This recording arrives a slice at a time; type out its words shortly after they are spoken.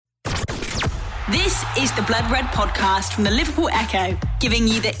This is the Blood Red podcast from the Liverpool Echo, giving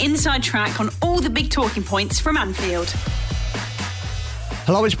you the inside track on all the big talking points from Anfield.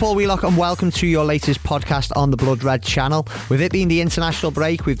 Hello, it's Paul Wheelock and welcome to your latest podcast on the Blood Red channel. With it being the international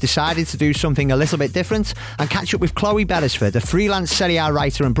break, we've decided to do something a little bit different and catch up with Chloe Beresford, a freelance Serie A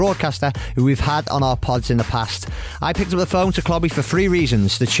writer and broadcaster who we've had on our pods in the past. I picked up the phone to Chloe for three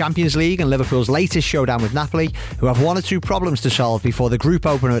reasons: the Champions League and Liverpool's latest showdown with Napoli, who have one or two problems to solve before the group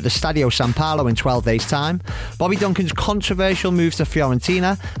opener at the Stadio San Paolo in 12 days' time, Bobby Duncan's controversial move to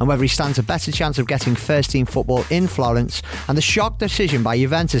Fiorentina and whether he stands a better chance of getting first-team football in Florence, and the shock decision by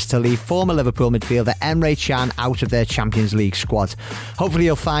Juventus to leave former Liverpool midfielder Emre Can out of their Champions League squad. Hopefully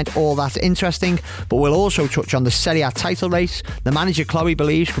you'll find all that interesting, but we'll also touch on the Serie A title race, the manager Chloe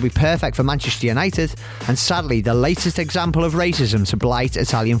believes could be perfect for Manchester United, and sadly the latest example of racism to blight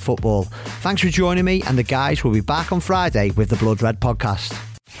Italian football. Thanks for joining me, and the guys will be back on Friday with the Blood Red podcast.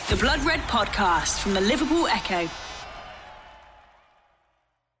 The Blood Red podcast from the Liverpool Echo.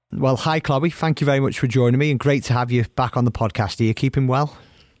 Well, hi Chloe, thank you very much for joining me and great to have you back on the podcast. Are you keeping well?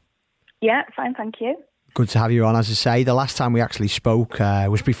 Yeah, fine, thank you. Good to have you on. As I say, the last time we actually spoke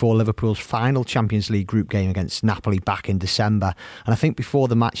was before Liverpool's final Champions League group game against Napoli back in December. And I think before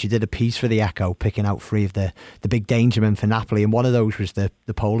the match you did a piece for the Echo picking out three of the big danger men for Napoli, and one of those was the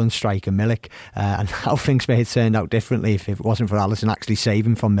Poland striker Milik, and how things may have turned out differently if it wasn't for Alisson actually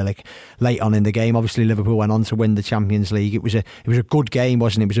saving from Milik late on in the game. Obviously Liverpool went on to win the Champions League. It was a good game,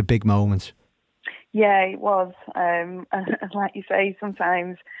 wasn't it? It was a big moment. Yeah, it was. And like you say,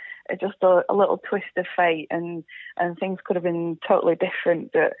 sometimes just a little twist of fate and things could have been totally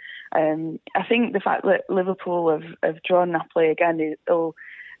different. But I think the fact that Liverpool have drawn Napoli again will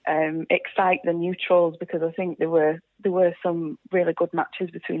excite the neutrals, because I think there were some really good matches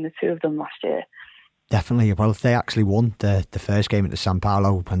between the two of them last year. Definitely. Well, if they actually won the first game at the San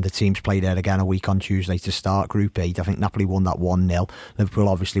Paolo and the teams played there again a week on Tuesday to start Group 8, I think Napoli won that 1-0. Liverpool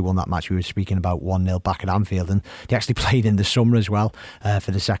obviously won that match we were speaking about 1-0 back at Anfield, and they actually played in the summer as well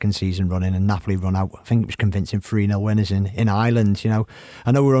for the second season running, and Napoli run out, I think it was convincing 3-0 winners in Ireland. You know,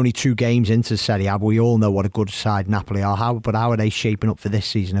 I know we're only 2 games into Serie A, but we all know what a good side Napoli are. How are they shaping up for this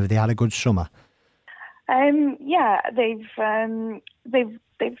season? Have they had a good summer? Yeah, they've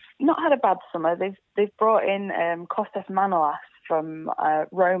not had a bad summer. They've brought in Kostas Manolas from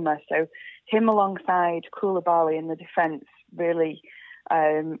Roma, so him alongside Koulibaly in the defence really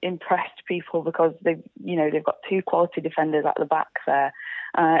impressed people, because they've got 2 quality defenders at the back there,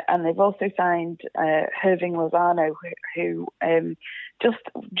 and they've also signed Hirving Lozano, who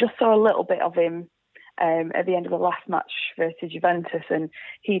just saw a little bit of him at the end of the last match versus Juventus, and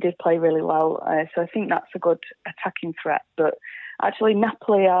he did play really well. So I think that's a good attacking threat. But actually,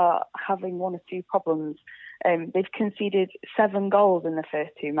 Napoli are having one or two problems. They've conceded 7 goals in the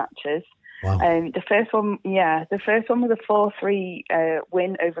first 2 matches. Wow. The first one was a 4-3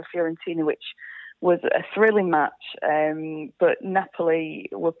 win over Fiorentina, which was a thrilling match. But Napoli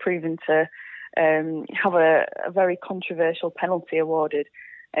were proven to have a very controversial penalty awarded.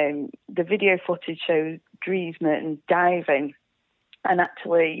 The video footage shows Dries Mertens diving, and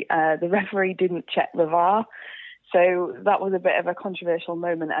actually the referee didn't check the VAR, so that was a bit of a controversial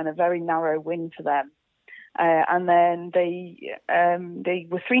moment and a very narrow win for them. And then they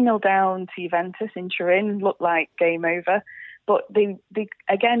were 3-0 down to Juventus in Turin, looked like game over, but they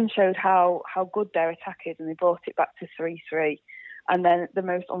again showed how good their attack is, and they brought it back to 3-3. And then the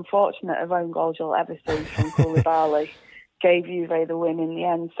most unfortunate of own goals you'll ever see from Koulibaly gave Juve the win in the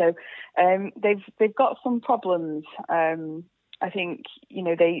end. So they've got some problems. I think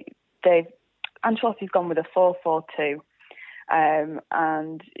they've Ancelotti's gone with a 4-4-2,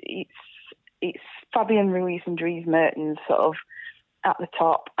 and it's Fabian Ruiz and Dries Mertens sort of at the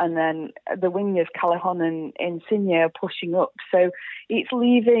top, and then the wingers Callejon and Insigne are pushing up. So it's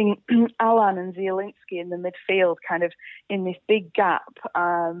leaving Alan and Zielinski in the midfield kind of in this big gap,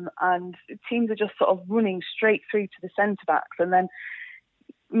 and teams are just sort of running straight through to the centre-backs, and then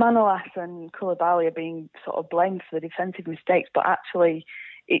Manolas and Koulibaly are being sort of blamed for the defensive mistakes, but actually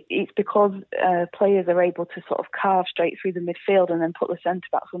it's because players are able to sort of carve straight through the midfield and then put the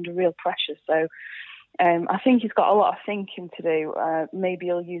centre-backs under real pressure. So I think he's got a lot of thinking to do. Maybe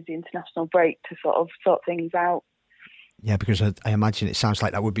he'll use the international break to sort of sort things out. Yeah, because I imagine it sounds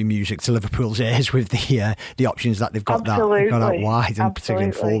like that would be music to Liverpool's ears with the options that they've got, Absolutely. that they've got out wide, and Absolutely. particularly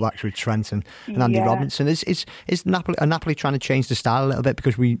in fullbacks with Trent and Andy Robinson. Is Napoli trying to change the style a little bit?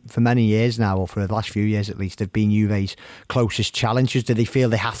 Because we, for many years now, or for the last few years at least, have been Juve's closest challengers. Do they feel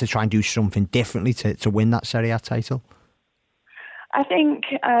they have to try and do something differently to win that Serie A title? I think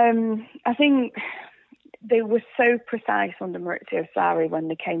they were so precise under Maurizio Sarri when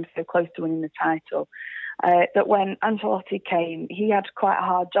they came so close to winning the title, that when Ancelotti came, he had quite a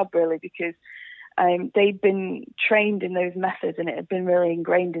hard job really, because they'd been trained in those methods and it had been really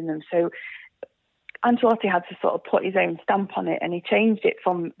ingrained in them. So Ancelotti had to sort of put his own stamp on it, and he changed it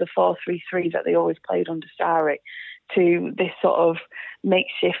from the 4-3-3 that they always played under Sarri to this sort of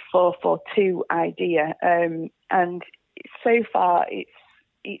makeshift 4-4-2 idea. And so far,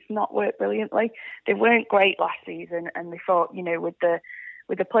 it's not worked brilliantly. They weren't great last season, and they thought, you know, with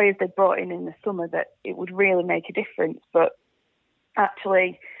the players they brought in the summer, that it would really make a difference. But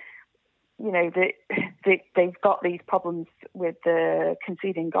actually, you know, they've got these problems with the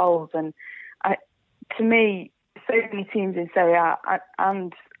conceding goals, and to me, so many teams in Serie A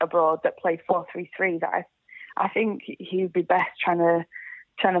and abroad that play 4-3-3 that I think he would be best trying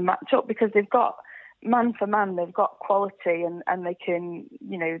to match up, because they've got man for man, they've got quality, and they can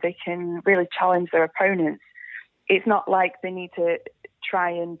really challenge their opponents. It's not like they need to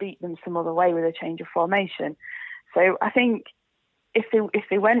try and beat them some other way with a change of formation. So I think if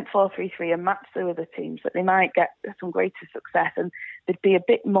they went 4-3-3 and matched the other teams, that they might get some greater success, and there'd be a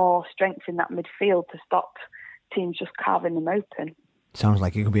bit more strength in that midfield to stop teams just carving them open. Sounds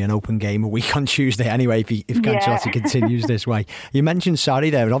like it could be an open game a week on Tuesday anyway if Ancelotti continues this way. You mentioned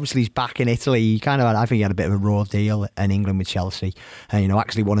Sarri there, and obviously he's back in Italy. I think he had a bit of a raw deal in England with Chelsea, and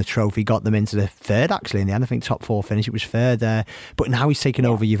actually won a trophy, got them into the third actually in the end. I think top four finish, it was third there. But now he's taken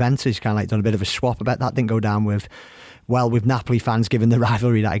over Juventus, kind of like done a bit of a swap. I bet that didn't go down with Napoli fans, given the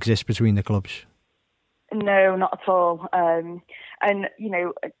rivalry that exists between the clubs. No, not at all. And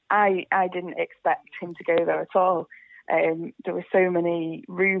I didn't expect him to go there at all. There were so many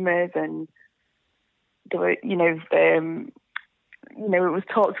rumours, and there were, it was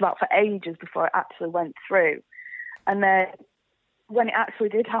talked about for ages before it actually went through. And then when it actually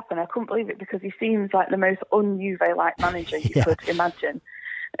did happen, I couldn't believe it, because he seems like the most un-Juve-like manager you could imagine,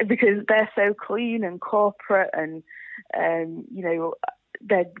 because they're so clean and corporate, and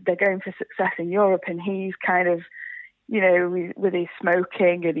they're going for success in Europe, and he's kind of, with his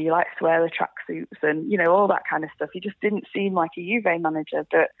smoking, and he likes to wear the tracksuits and, all that kind of stuff. He just didn't seem like a Juve manager.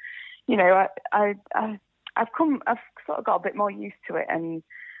 But, I've sort of got a bit more used to it, and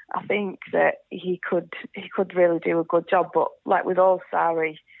I think that he could really do a good job. But like with all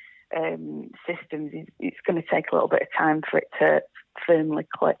Sarri systems, it's going to take a little bit of time for it to firmly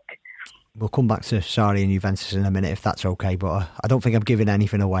click. We'll come back to Sarri and Juventus in a minute, if that's okay, but I don't think I'm giving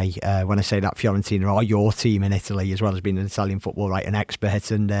anything away when I say that Fiorentina are your team in Italy, as well as being an Italian football an expert,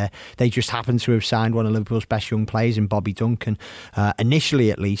 and they just happen to have signed one of Liverpool's best young players in Bobby Duncan.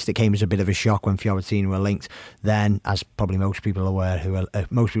 Initially, at least, it came as a bit of a shock when Fiorentina were linked. Then, as probably most people who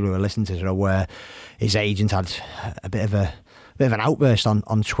are listening to it are aware, his agent had a bit of an outburst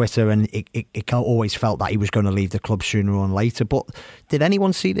on Twitter, and it always felt that he was going to leave the club sooner or later. But did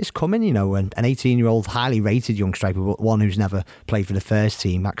anyone see this coming? An 18-year-old highly rated young striker, but one who's never played for the first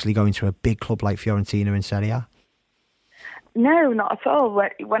team, actually going to a big club like Fiorentina in Serie A? No, not at all.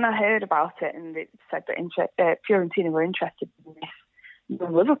 When I heard about it and it said that Fiorentina were interested in this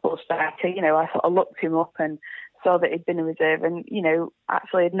Liverpool striker, I sort of looked him up and saw that he'd been a reserve, and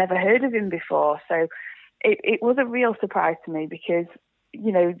actually I'd never heard of him before. So it was a real surprise to me, because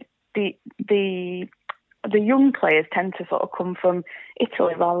the young players tend to sort of come from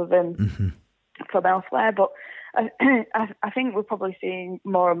Italy rather than from elsewhere. But I think we're probably seeing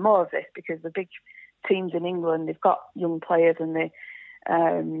more and more of this, because the big teams in England, they've got young players, and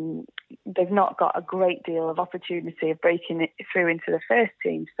they've not got a great deal of opportunity of breaking it through into the first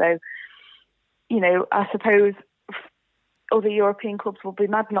team. So, I suppose other European clubs will be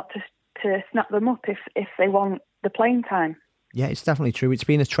mad not to snap them up if they want the playing time. Yeah, it's definitely true. It's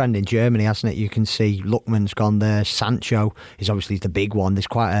been a trend in Germany, hasn't it? You can see Lookman's gone there. Sancho is obviously the big one. There's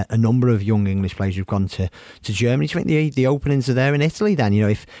quite a number of young English players who've gone to Germany. Do you think the openings are there in Italy then?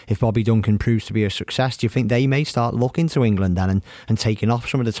 If Bobby Duncan proves to be a success, do you think they may start looking to England then and taking off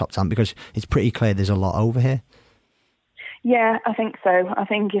some of the top talent? Because it's pretty clear there's a lot over here. Yeah, I think so. I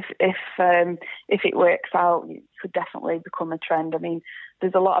think if it works out, it could definitely become a trend. I mean,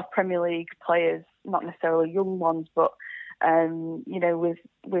 there's a lot of Premier League players, not necessarily young ones, but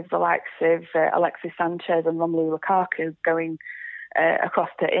with the likes of Alexis Sanchez and Romelu Lukaku going across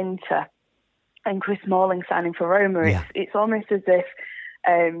to Inter, and Chris Smalling signing for Roma, yeah. It's almost as if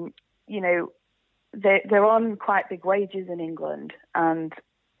they're on quite big wages in England, and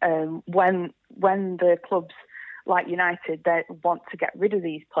when the clubs like United, they want to get rid of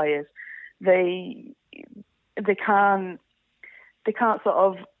these players, they can't sort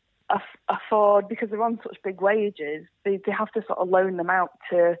of afford, because they're on such big wages, they have to sort of loan them out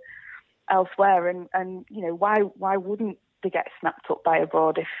to elsewhere, and why wouldn't they get snapped up by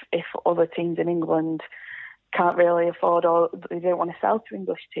abroad if other teams in England can't really afford, or they don't want to sell to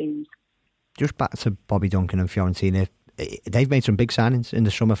English teams? Just back to Bobby Duncan and Fiorentina, they've made some big signings in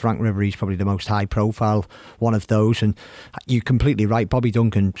the summer. Frank Ribery's probably the most high profile one of those, and you're completely right. Bobby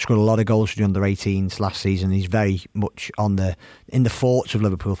Duncan scored a lot of goals for the under-18s last season. He's very much in the thoughts of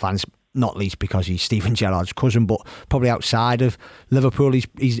Liverpool fans, not least because he's Steven Gerrard's cousin, but probably outside of Liverpool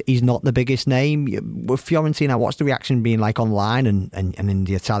he's not the biggest name. With Fiorentina, what's the reaction been like online and in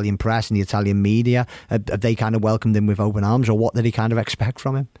the Italian press and the Italian media? Have they kind of welcomed him with open arms, or what did he kind of expect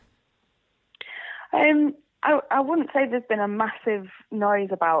from him? I wouldn't say there's been a massive noise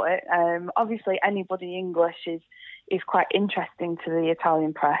about it. Obviously, anybody English is quite interesting to the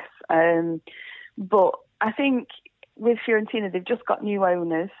Italian press. But I think with Fiorentina, they've just got new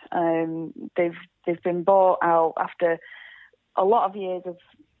owners. They've been bought out after a lot of years of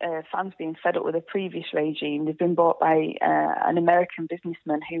fans being fed up with the previous regime. They've been bought by an American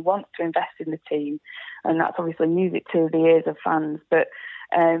businessman who wants to invest in the team, and that's obviously music to the ears of fans. But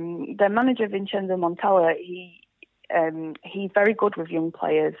their manager, Vincenzo Montella, he's very good with young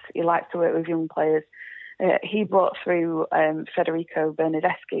players. He likes to work with young players. He brought through Federico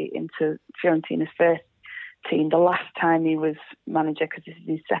Bernardeschi into Fiorentina's first team the last time he was manager, because this is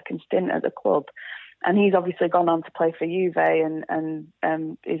his second stint at the club. And he's obviously gone on to play for Juve and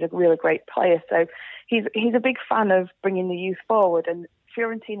is a really great player. So he's a big fan of bringing the youth forward. And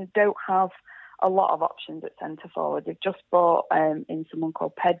Fiorentina don't have a lot of options at centre forward. They've just brought in someone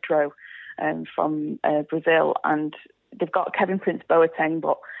called Pedro from Brazil, and they've got Kevin Prince Boateng,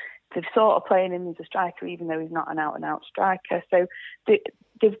 but they've sort of playing him as a striker, even though he's not an out-and-out striker. So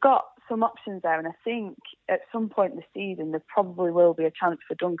they've got some options there, and I think at some point in the season there probably will be a chance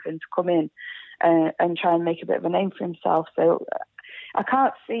for Duncan to come in and try and make a bit of a name for himself. So I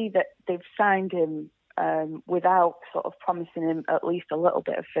can't see that they've signed him without sort of promising him at least a little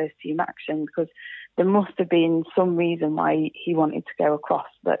bit of first team action, because there must have been some reason why he wanted to go across,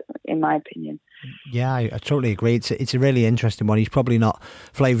 but in my opinion. Yeah, I totally agree. It's a really interesting one. He's probably not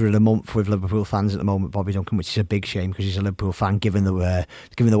flavour of the month with Liverpool fans at the moment, Bobby Duncan, which is a big shame because he's a Liverpool fan, given the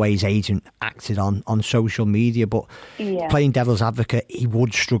way his agent acted on social media. But playing devil's advocate, he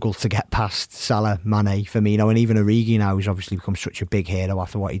would struggle to get past Salah, Mane, Firmino, and even Origi now, who's obviously become such a big hero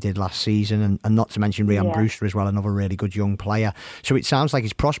after what he did last season, and not to mention Ryan Brewster as well, another really good young player. So it sounds like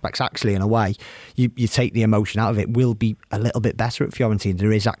his prospects actually, in a way, you take the emotion out of it, will be a little bit better at Fiorentina.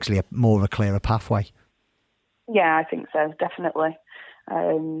 There is actually more of a clearer pathway. Yeah, I think so, definitely.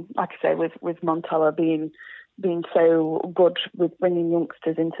 Like I say, with Montella being so good with bringing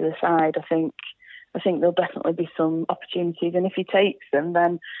youngsters into the side, I think there'll definitely be some opportunities. And if he takes them,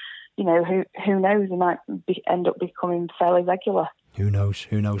 then who knows? He might end up becoming fairly regular. Who knows?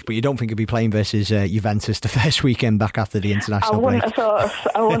 But you don't think he'll be playing versus Juventus the first weekend back after the international break?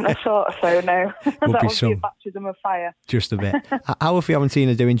 I wouldn't have thought so, no. That would be a baptism of fire. Just a bit. How are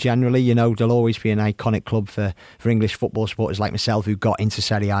Fiorentina doing generally? They'll always be an iconic club for English football supporters like myself, who got into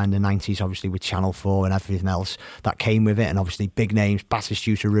Serie A in the 90s, obviously with Channel 4 and everything else that came with it, and obviously big names,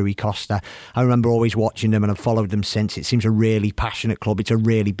 Batistuta, Rui Costa. I remember always watching them, and I've followed them since. It seems a really passionate club. It's a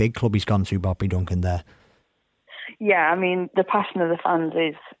really big club he's gone to, Bobby Duncan, there. Yeah, I mean, the passion of the fans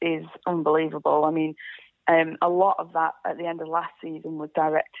is unbelievable. I mean, a lot of that at the end of last season was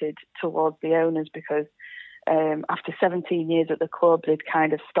directed towards the owners, because after 17 years at the club, they'd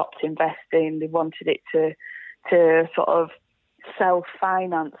kind of stopped investing. They wanted it to sort of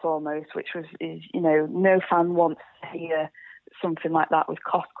self-finance almost, which was, no fan wants to hear something like that with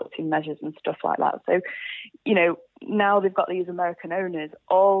cost-cutting measures and stuff like that. So, now they've got these American owners,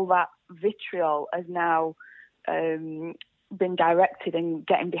 all that vitriol has now been directed and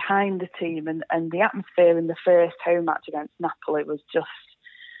getting behind the team, and the atmosphere in the first home match against Napoli was just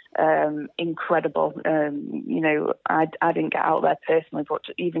incredible. I didn't get out there personally, but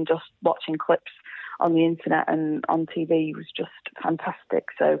even just watching clips on the internet and on TV was just fantastic.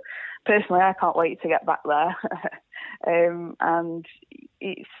 So personally, I can't wait to get back there. And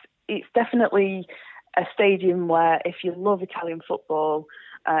it's definitely a stadium where, if you love Italian football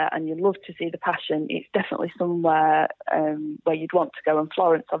and you love to see the passion, it's definitely somewhere where you'd want to go. And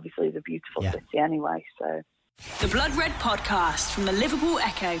Florence, obviously, is a beautiful city anyway. So, the Blood Red Podcast from the Liverpool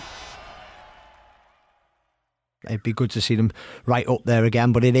Echo. It'd be good to see them right up there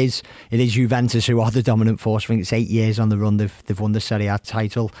again, but it is Juventus who are the dominant force. I think it's 8 years on the run they've won the Serie A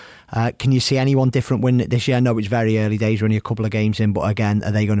title. Can you see anyone different win it this year? I know it's very early days, we're only a couple of games in, but again,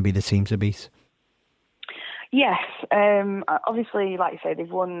 are they going to be the team to beat? Yes, obviously, like you say,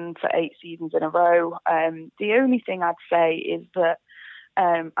 they've won for 8 seasons in a row. The only thing I'd say is that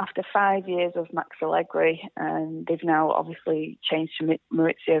After 5 years of Max Allegri, and they've now obviously changed to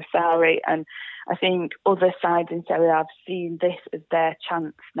Maurizio Sarri, and I think other sides in Serie A have seen this as their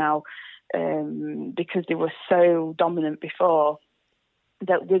chance now, because they were so dominant before,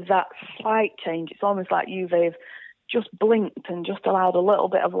 that with that slight change, it's almost like Juve have just blinked and just allowed a little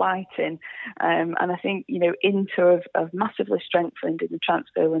bit of light in. And I think, Inter have massively strengthened in the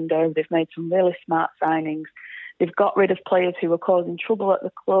transfer window. They've made some really smart signings. They've got rid of players who were causing trouble at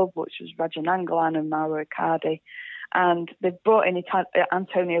the club, which was Radja Nainggolan and Mauro Icardi. And they've brought in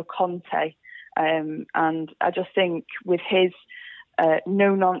Antonio Conte. And I just think with his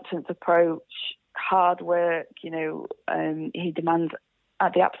no-nonsense approach, hard work, he demands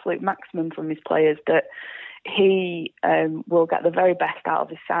at the absolute maximum from his players, that he will get the very best out of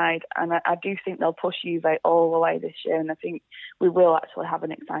his side. And I do think they'll push Juve all the way this year, and I think we will actually have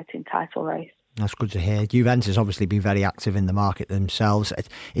an exciting title race. That's good to hear. Juventus obviously been very active in the market themselves.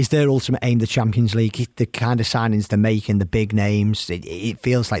 Is their ultimate aim the Champions League? The kind of signings they're making, the big names, it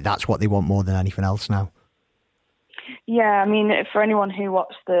feels like that's what they want more than anything else now. Yeah, I mean, for anyone who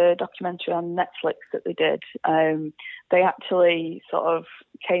watched the documentary on Netflix that they did, they actually sort of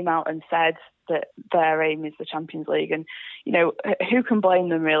came out and said that their aim is the Champions League. And, who can blame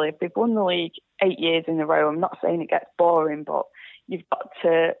them really? If they've won the league 8 years in a row, I'm not saying it gets boring, but you've got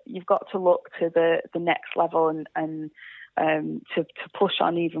to look to the next level and to push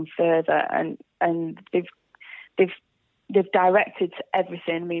on even further. And they've directed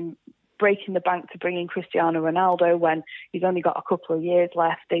everything. I mean, breaking the bank to bring in Cristiano Ronaldo when he's only got a couple of years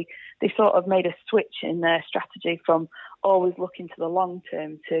left. They sort of made a switch in their strategy from always looking to the long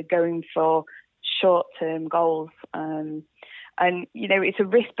term to going for short term goals. And it's a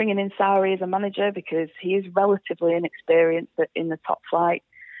risk bringing in Sarri as a manager because he is relatively inexperienced in the top flight.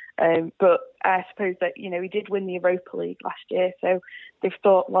 But I suppose that he did win the Europa League last year, so they've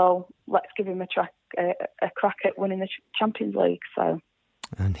thought, well, let's give him a crack at winning the Champions League. So.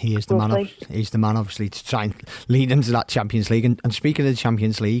 And he is the man. He's the man, obviously, to try and lead into that Champions League. And speaking of the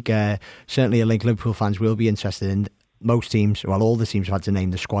Champions League, certainly a league Liverpool fans will be interested in. Most teams, well, all the teams have had to name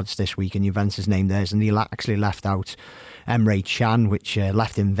the squads this week, and Juventus named theirs, and he actually left out Emre Can, which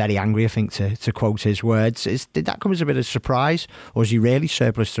left him very angry, I think, to quote his words. Did that come as a bit of a surprise, or is he really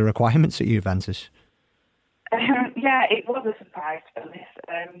surplus to requirements at Juventus? Yeah, it was a surprise for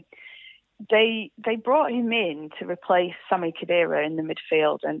this. They brought him in to replace Sami Khedira in the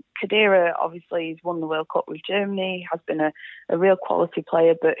midfield, and Khedira obviously has won the World Cup with Germany, has been a real quality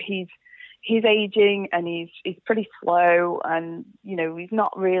player, but he's aging and he's pretty slow, and he's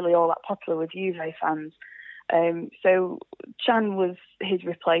not really all that popular with Juve fans. So Can was his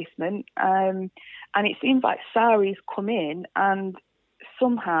replacement, and it seems like Sarri's come in and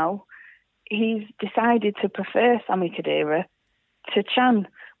somehow he's decided to prefer Sami Khedira to Can,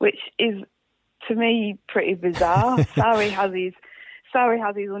 which is, to me, pretty bizarre. Sarri has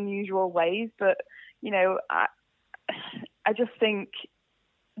his unusual ways, but I just think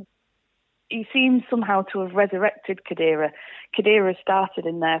he seems somehow to have resurrected Khedira. Khedira started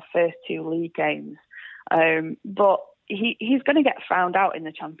in their first two league games, but he's going to get found out in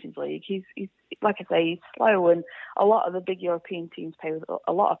the Champions League. He's like I say, he's slow, and a lot of the big European teams play with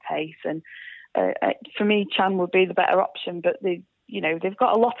a lot of pace. And for me, Can would be the better option, but they've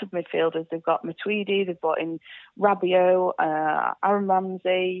got a lot of midfielders. They've got Matuidi, they've got in Rabiot, Aaron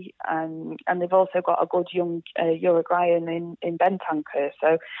Ramsey, and they've also got a good young Uruguayan in Bentancur.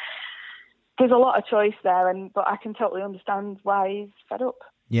 So there's a lot of choice there, but I can totally understand why he's fed up.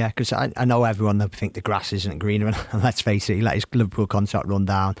 Yeah, because I know everyone will think the grass isn't greener, and let's face it, he let his Liverpool contract run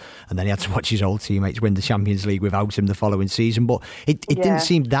down, and then he had to watch his old teammates win the Champions League without him the following season. But it didn't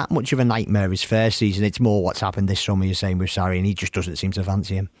seem that much of a nightmare his first season. It's more what's happened this summer, you're saying, with Sarri, and he just doesn't seem to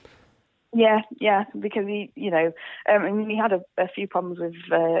fancy him. Yeah, because he had a few problems with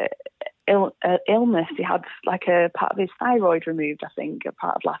illness. He had like a part of his thyroid removed, I think, a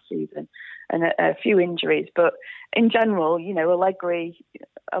part of last season, and a few injuries. But in general,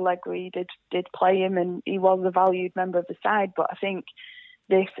 Allegri did play him, and he was a valued member of the side. But I think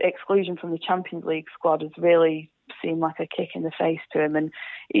this exclusion from the Champions League squad has really seemed like a kick in the face to him, and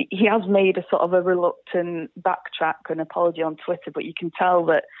he has made a sort of a reluctant backtrack and apology on Twitter, but you can tell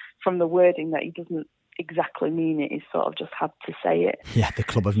that from the wording that he doesn't exactly mean it. He's sort of just had to say it. Yeah, the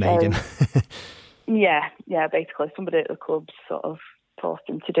club have made him. yeah, basically somebody at the club sort of forced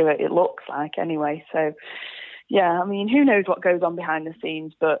him to do it, it looks like, anyway. So yeah, I mean, who knows what goes on behind the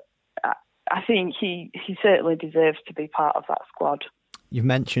scenes, but I think he certainly deserves to be part of that squad. You've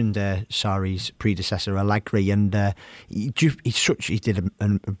mentioned Sarri's predecessor Allegri, and he did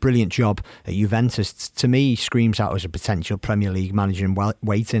a brilliant job at Juventus. To me, he screams out as a potential Premier League manager in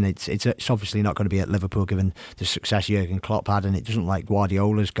waiting. It's obviously not going to be at Liverpool given the success Jurgen Klopp had, and it doesn't like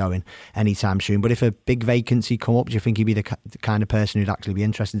Guardiola's going anytime soon. But if a big vacancy come up, do you think he'd be the kind of person who'd actually be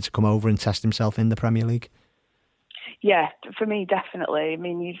interested to come over and test himself in the Premier League? Yeah, for me, definitely. I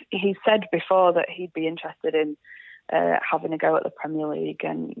mean, he's said before that he'd be interested in having a go at the Premier League,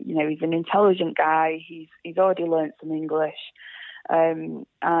 and he's an intelligent guy. He's already learnt some English, and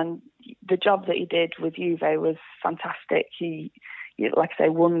the job that he did with Juve was fantastic. He, like I say,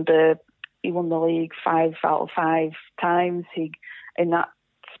 won the league 5 out of 5 times. In that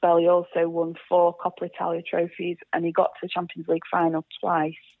spell, he also won 4 Coppa Italia trophies, and he got to the Champions League final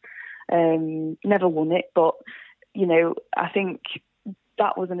twice. Never won it, but I think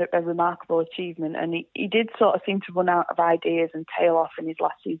that was a remarkable achievement, and he did sort of seem to run out of ideas and tail off in his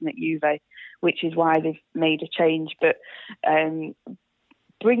last season at Juve, which is why they've made a change. But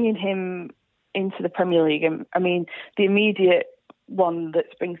bringing him into the Premier League, I mean, the immediate one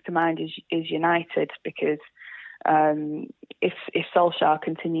that springs to mind is United, because if Solskjaer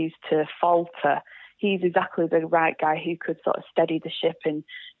continues to falter, he's exactly the right guy who could sort of steady the ship and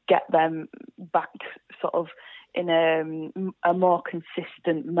get them back sort of in a more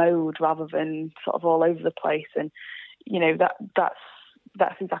consistent mode rather than sort of all over the place. And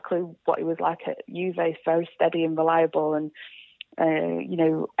that's exactly what he was like at Juve. Very steady and reliable, and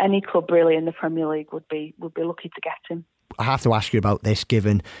any club really in the Premier League would be lucky to get him. I have to ask you about this,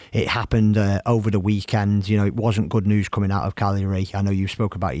 given it happened over the weekend. It wasn't good news coming out of Cagliari. I know you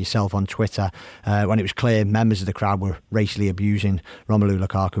spoke about it yourself on Twitter when it was clear members of the crowd were racially abusing Romelu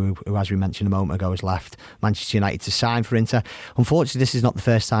Lukaku, who, as we mentioned a moment ago, has left Manchester United to sign for Inter. Unfortunately, this is not the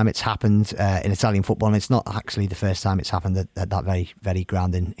first time it's happened in Italian football, and it's not actually the first time it's happened at that very, very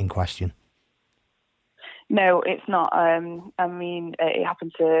ground in question. No, it's not. I mean, it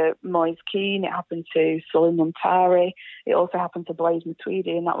happened to Moise Kean, it happened to Sully Montari, it also happened to Blaise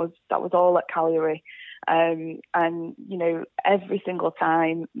Matuidi, and that was all at Cagliari. And every single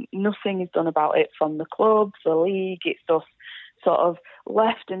time, nothing is done about it from the club, the league. It's just sort of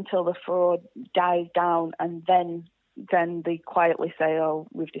left until the fraud dies down, and then they quietly say, "Oh,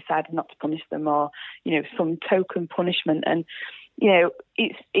 we've decided not to punish them," or some token punishment. And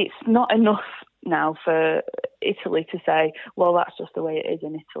it's not enough now for Italy to say, well, that's just the way it is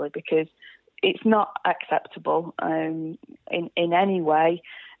in Italy, because it's not acceptable in any way.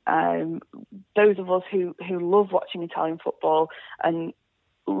 Those of us who love watching Italian football and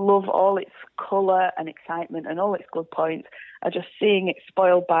love all its colour and excitement and all its good points are just seeing it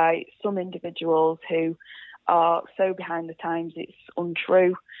spoiled by some individuals who are so behind the times it's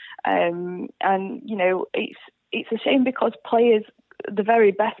untrue. And it's a shame, because players, the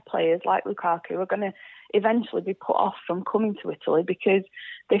very best players like Lukaku, are going to eventually be put off from coming to Italy because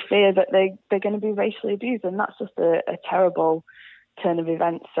they fear that they're going to be racially abused, and that's just a terrible turn of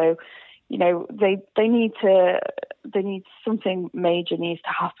events. So, they need something major needs to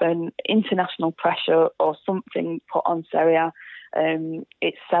happen, international pressure or something put on Serie A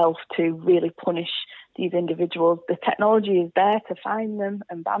itself to really punish these individuals. The technology is there to find them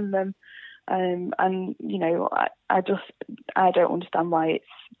and ban them. I don't understand why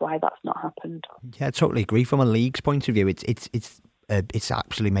that's not happened. Yeah, I totally agree. From a league's point of view, it's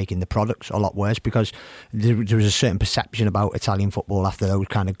actually making the products a lot worse, because there was a certain perception about Italian football after those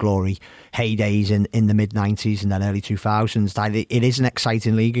kind of glory heydays in the mid-90s and then early 2000s. It is an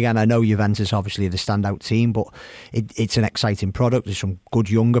exciting league again. I know Juventus obviously are the standout team, but it's an exciting product. There's some good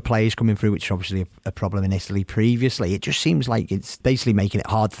younger players coming through, which is obviously a problem in Italy previously. It just seems like it's basically making it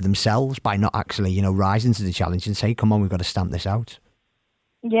hard for themselves by not actually, rising to the challenge and say, come on, we've got to stamp this out.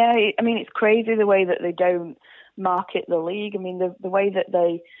 Yeah, I mean, it's crazy the way that they don't market the league. I mean, the way that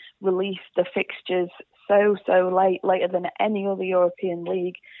they release the fixtures so late, later than any other European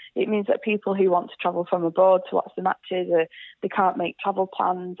league, it means that people who want to travel from abroad to watch the matches, they can't make travel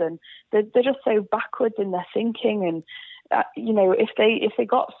plans, and they're just so backwards in their thinking. And if they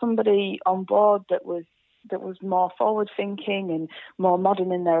got somebody on board that was more forward thinking and more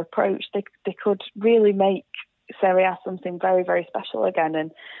modern in their approach, they could really make Serie A something very, very special again.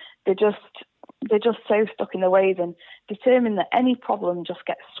 And they're just so stuck in their ways and determined that any problem just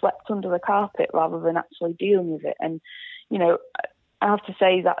gets swept under the carpet rather than actually dealing with it. And, I have to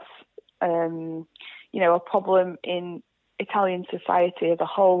say that's, a problem in Italian society as a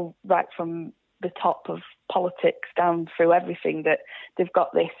whole, right from the top of politics down through everything, that they've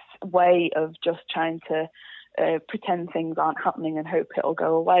got this way of just trying to pretend things aren't happening and hope it'll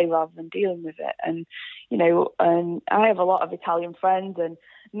go away rather than dealing with it. And, you know, and I have a lot of Italian friends, and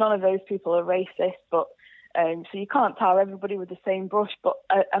none of those people are racist, but so you can't tar everybody with the same brush, but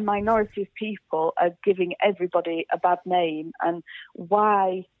a minority of people are giving everybody a bad name, and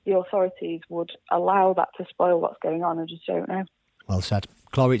why the authorities would allow that to spoil what's going on, I just don't know. Well said.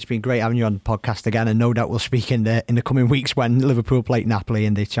 Chloe, it's been great having you on the podcast again, and no doubt we'll speak in the coming weeks when Liverpool play Napoli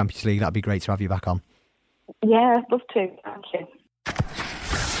in the Champions League. That'd be great to have you back on. Yeah, I'd love to. Thank you.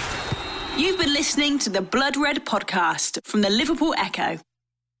 You've been listening to the Blood Red Podcast from the Liverpool Echo.